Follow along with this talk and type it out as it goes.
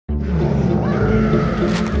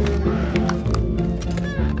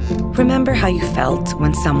Remember how you felt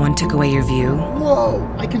when someone took away your view? Whoa!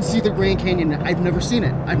 I can see the Grand Canyon. I've never seen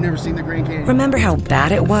it. I've never seen the Grand Canyon. Remember how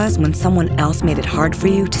bad it was when someone else made it hard for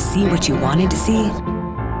you to see what you wanted to see?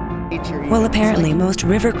 Well, apparently most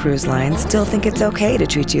river cruise lines still think it's okay to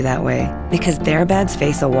treat you that way because their beds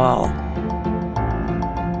face a wall.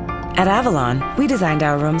 At Avalon, we designed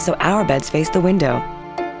our rooms so our beds face the window,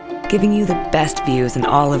 giving you the best views in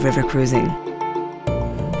all of river cruising.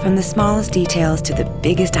 From the smallest details to the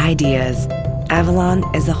biggest ideas, Avalon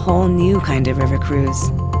is a whole new kind of river cruise.